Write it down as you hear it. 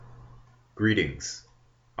Greetings.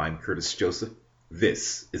 I'm Curtis Joseph.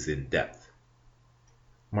 This is In Depth.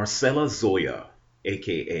 Marcella Zoya,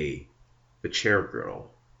 aka the Chair Girl.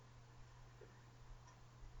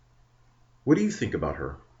 What do you think about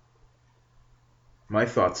her? My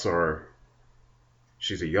thoughts are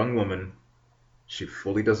she's a young woman. She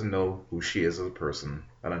fully doesn't know who she is as a person.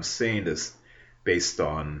 And I'm saying this based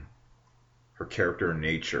on her character and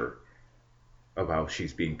nature of how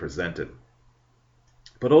she's being presented.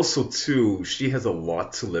 But also, too, she has a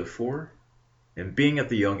lot to live for. And being at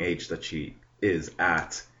the young age that she is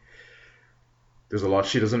at, there's a lot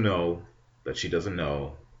she doesn't know, that she doesn't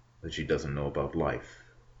know, that she doesn't know about life.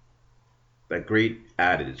 That great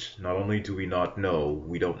adage, not only do we not know,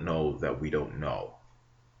 we don't know that we don't know.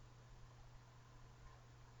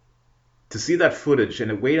 To see that footage,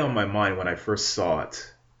 and it weighed on my mind when I first saw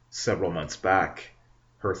it several months back,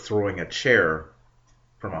 her throwing a chair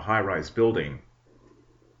from a high-rise building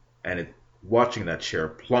and watching that chair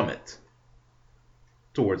plummet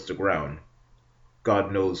towards the ground.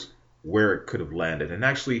 God knows where it could have landed. And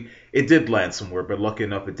actually, it did land somewhere, but lucky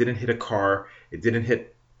enough, it didn't hit a car, it didn't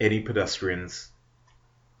hit any pedestrians.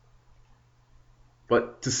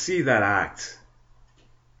 But to see that act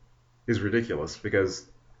is ridiculous because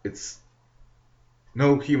it's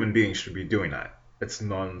no human being should be doing that. It's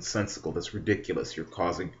nonsensical. That's ridiculous. You're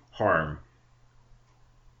causing harm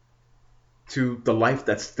to the life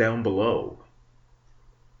that's down below.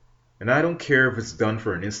 And I don't care if it's done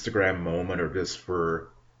for an Instagram moment or just for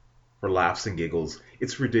laughs and giggles.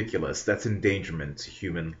 It's ridiculous. That's endangerment to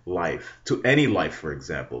human life. To any life, for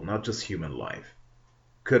example, not just human life.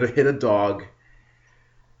 Could have hit a dog,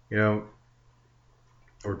 or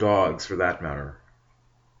dogs for that matter.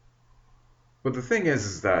 But the thing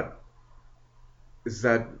is that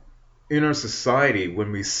in our society,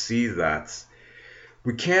 when we see that,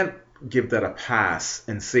 we can't give that a pass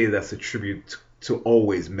and say that's a tribute to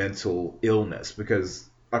always mental illness, because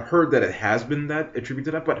I've heard that it has been that attributed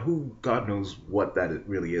to that, but God knows what that it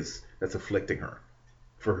really is that's afflicting her.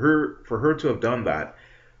 For her to have done that,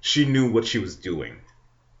 she knew what she was doing.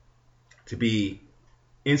 To be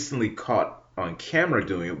instantly caught on camera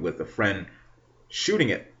doing it with a friend shooting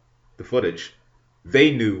it, the footage, they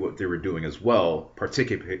knew what they were doing as well,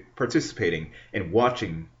 participating and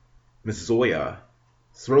watching Miss Zoya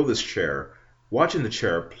throw this chair, watching the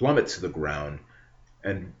chair plummet to the ground,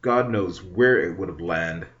 and God knows where it would have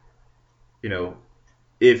landed,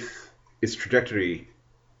 if its trajectory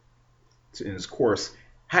in its course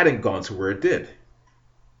hadn't gone to where it did.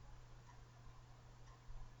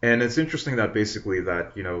 And it's interesting that basically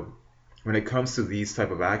that, when it comes to these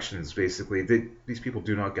type of actions, basically, these people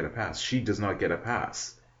do not get a pass. She does not get a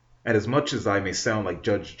pass. And as much as I may sound like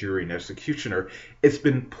judge, jury, and executioner, it's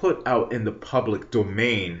been put out in the public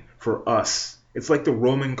domain for us. It's like the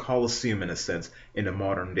Roman Colosseum, in a sense, in a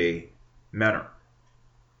modern day manner,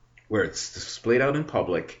 where it's displayed out in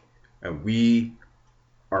public, and we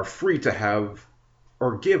are free to have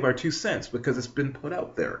or give our 2 cents because it's been put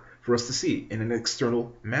out there for us to see in an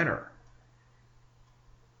external manner.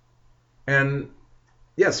 And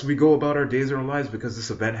yes, we go about our days or our lives because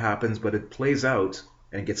this event happens, but it plays out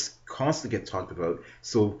and gets constantly talked about.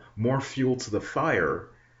 So more fuel to the fire.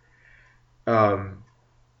 And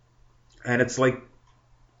it's like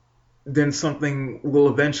then something will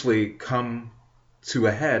eventually come to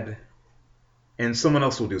a head and someone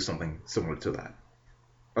else will do something similar to that.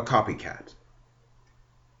 A copycat.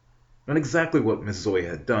 Not exactly what Ms. Zoya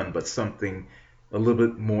had done, but something a little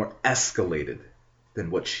bit more escalated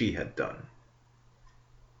than what she had done.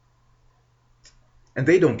 And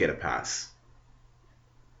they don't get a pass.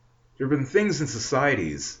 There have been things in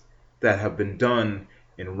societies that have been done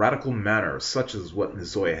in radical manner, such as what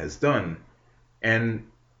Ms. Zoya has done, and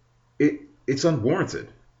it's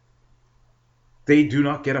unwarranted. They do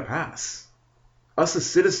not get a pass. Us as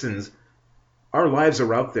citizens, our lives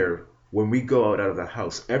are out there when we go out of the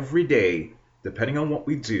house every day, depending on what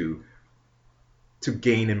we do, to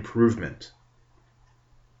gain improvement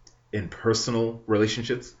in personal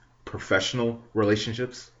relationships, professional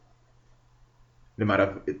relationships, no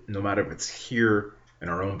matter if it's here in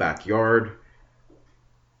our own backyard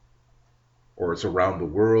or it's around the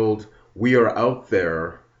world. We are out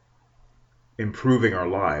there improving our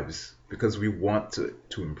lives because we want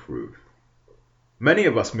to improve. Many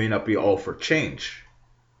of us may not be all for change,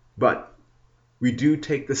 but we do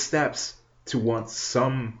take the steps to want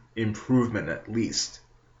some improvement at least,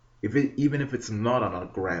 even if it's not on a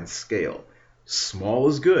grand scale. Small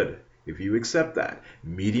is good if you accept that.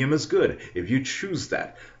 Medium is good if you choose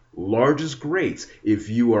that. Large is great if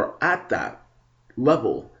you are at that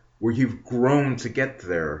level where you've grown to get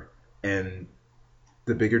there and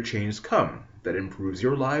the bigger changes come. That improves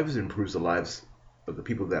your lives, improves the lives of the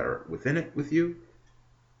people that are within it with you,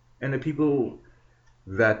 and the people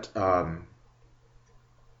that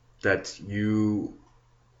that you.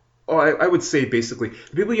 Oh, I would say basically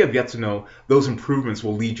the people you have yet to know. Those improvements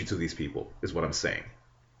will lead you to these people, is what I'm saying.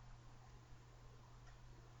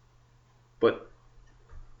 But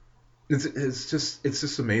it's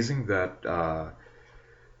just amazing that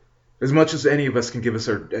as much as any of us can give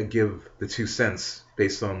the 2 cents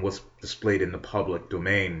based on what's displayed in the public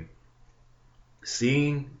domain,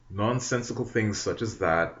 seeing nonsensical things such as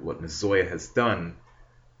that, what Ms. Zoya has done,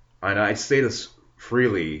 and I say this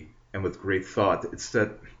freely and with great thought, it's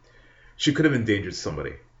that she could have endangered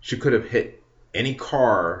somebody. She could have hit any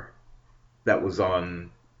car that was down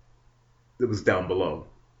below,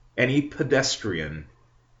 any pedestrian,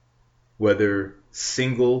 whether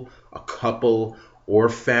single, a couple, or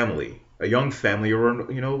family, a young family, or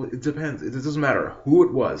it depends. It doesn't matter who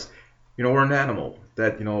it was, or an animal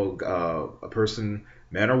that a person,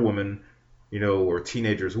 man or woman, or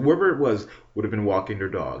teenagers, whoever it was, would have been walking their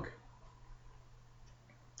dog,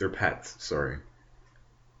 their pets. Sorry,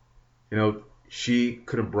 she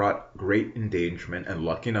could have brought great endangerment, and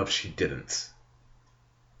lucky enough she didn't.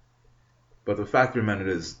 But the fact of the matter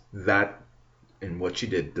is that in what she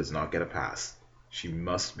did does not get a pass. She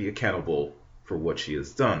must be accountable for what she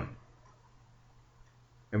has done.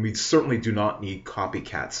 And we certainly do not need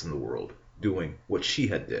copycats in the world doing what she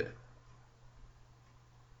had did.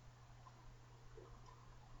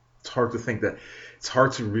 It's hard to think that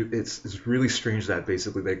it's really strange that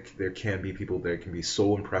basically there can be people that can be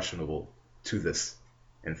so impressionable to this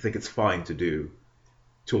and think it's fine to do,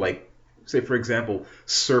 to, like, say for example,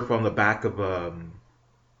 surf on the back of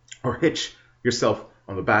or hitch yourself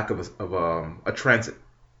on the back of a transit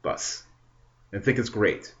bus and think it's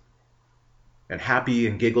great and happy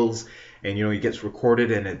and giggles, and it gets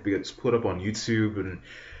recorded and it gets put up on YouTube, and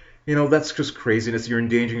that's just craziness. You're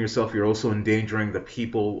endangering yourself. You're also endangering the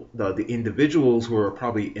people, the individuals who are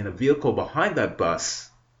probably in a vehicle behind that bus,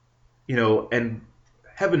 and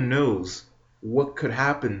heaven knows what could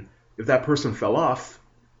happen if that person fell off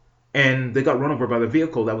and they got run over by the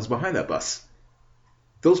vehicle that was behind that bus.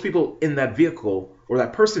 Those people in that vehicle, or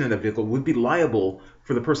that person in that vehicle, would be liable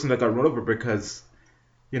for the person that got run over because,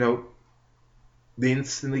 they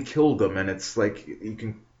instantly killed them, and it's like you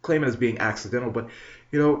can claim it as being accidental, but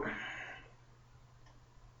there'll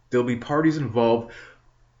be parties involved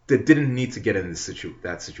that didn't need to get in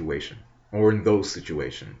that situation or in those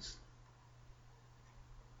situations.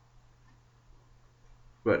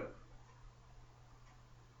 But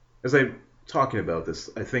as I'm talking about this,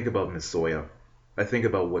 I think about Miss Zoya. I think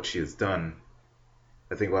about what she has done.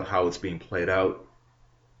 I think about how it's being played out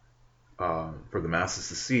for the masses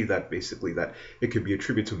to see, that basically that it could be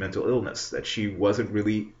attributed to mental illness, that she wasn't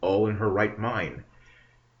really all in her right mind.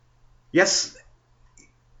 Yes,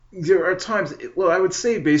 there are times, well, I would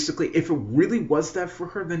say basically if it really was that for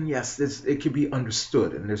her, then yes, it could be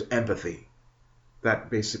understood and there's empathy.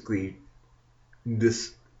 That basically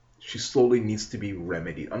she slowly needs to be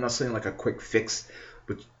remedied. I'm not saying like a quick fix,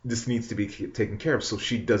 but this needs to be taken care of so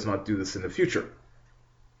she does not do this in the future.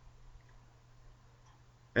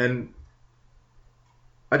 And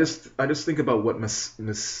I just think about what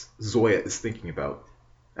Miss Zoya is thinking about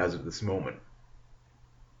as of this moment.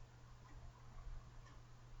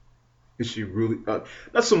 Is she really not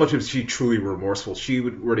so much if she truly remorseful? She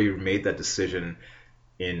would already made that decision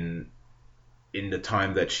in the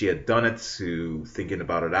time that she had done it, to thinking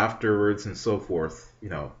about it afterwards and so forth,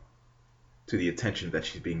 to the attention that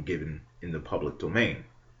she's being given in the public domain.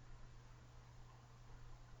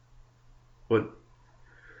 But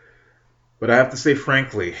I have to say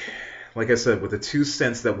frankly, like I said, with the 2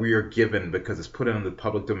 cents that we are given because it's put in the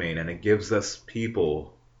public domain and it gives us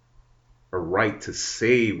people a right to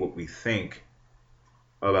say what we think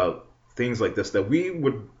about things like this that we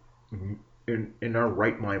would in our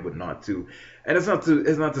right mind would not do. And it's not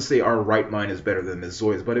to say our right mind is better than Ms.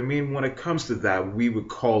 Zoya's, but I mean when it comes to that, we would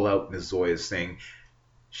call out Ms. Zoya saying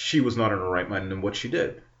she was not in her right mind in what she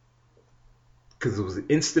did. Because it was an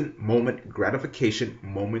instant moment gratification,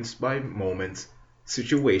 moments by moment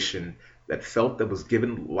situation that was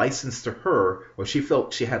given license to her, or she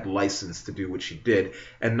felt she had license to do what she did,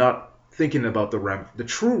 and not thinking about the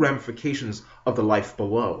true ramifications of the life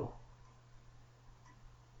below,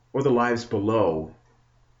 or the lives below,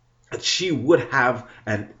 that she would have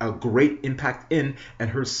a great impact in, and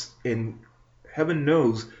heaven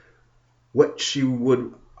knows what she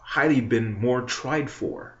would highly been more tried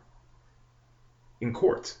for in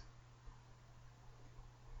court.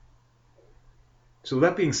 So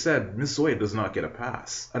that being said, Miss Zoya does not get a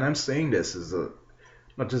pass, and I'm saying this as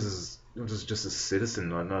not just a citizen,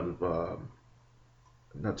 not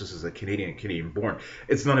just as a Canadian born.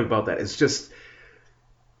 It's not about that. It's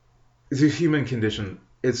a human condition.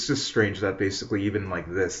 It's just strange that basically even like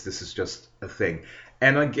this is just a thing.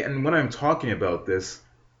 And again, when I'm talking about this,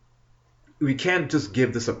 we can't just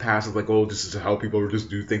give this a pass of like, oh, this is how people just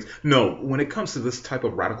do things. No, when it comes to this type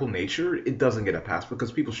of radical nature, it doesn't get a pass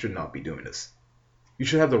because people should not be doing this. You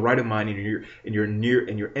should have the right of mind, and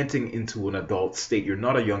you're entering into an adult state. You're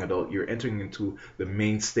not a young adult. You're entering into the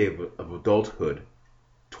mainstay of adulthood,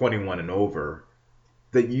 21 and over.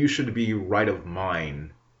 That you should be right of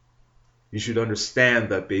mind. You should understand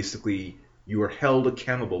that basically you are held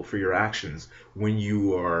accountable for your actions when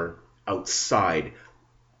you are outside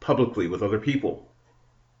publicly with other people.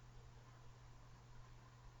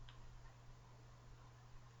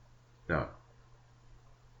 Now,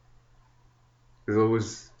 as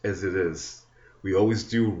always as it is, we always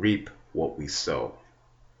do reap what we sow.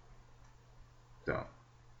 So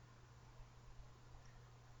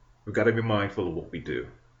we've got to be mindful of what we do,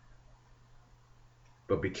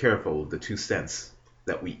 but be careful of the 2 cents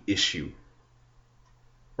that we issue,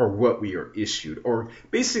 or what we are issued, or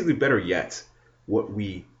basically, better yet, what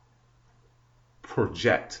we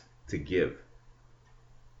project to give.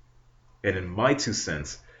 And in my 2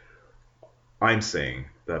 cents, I'm saying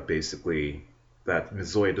that basically that Ms.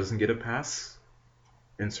 Zoya doesn't get a pass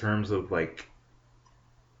in terms of like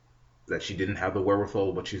that she didn't have the wherewithal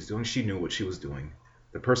of what she's doing. She knew what she was doing.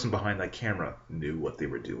 The person behind that camera knew what they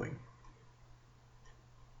were doing.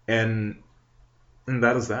 And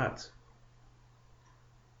that is that.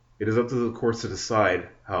 It is up to the courts to decide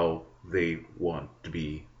how they want to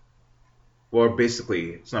be. Well, basically,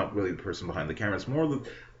 it's not really the person behind the camera.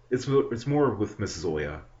 It's more with Miss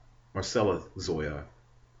Zoya, Marcella Zoya.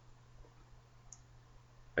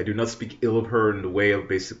 I do not speak ill of her in the way of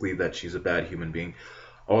basically that she's a bad human being.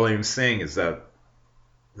 All I am saying is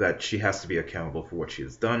that she has to be accountable for what she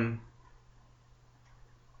has done,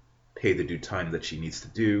 pay the due time that she needs to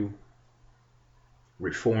do,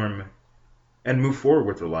 reform, and move forward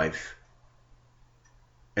with her life,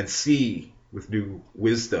 and see with new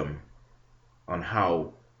wisdom on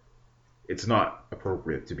how it's not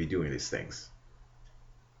appropriate to be doing these things.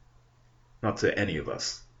 Not to any of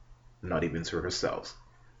us, not even to herself.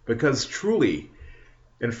 Because truly,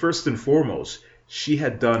 and first and foremost, she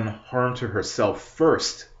had done harm to herself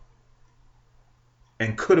first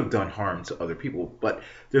and could have done harm to other people. But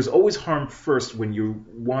there's always harm first when you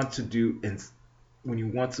want to do and when you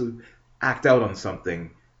want to act out on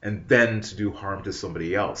something and then to do harm to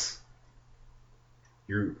somebody else.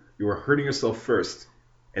 You are hurting yourself first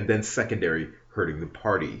and then secondary hurting the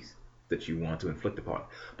parties that you want to inflict upon.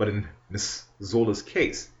 But in Miss Zola's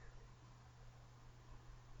case,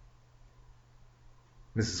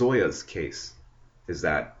 Miss Zoya's case is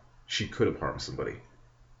that she could have harmed somebody.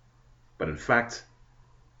 But in fact,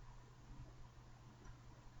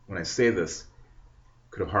 when I say this,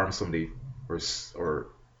 could have harmed somebody or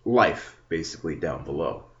life basically down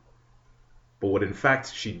below. But what in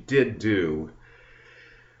fact she did do,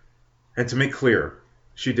 and to make clear,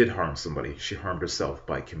 she did harm somebody. She harmed herself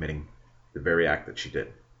by committing the very act that she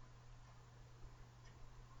did.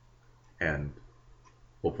 And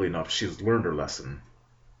hopefully enough, she's learned her lesson,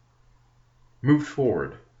 moved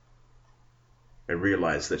forward, and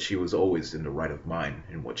realized that she was always in the right of mind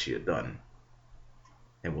in what she had done,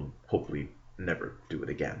 and will hopefully never do it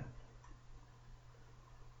again.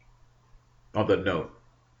 On that note,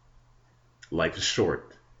 life is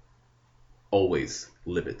short. Always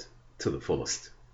live it to the fullest.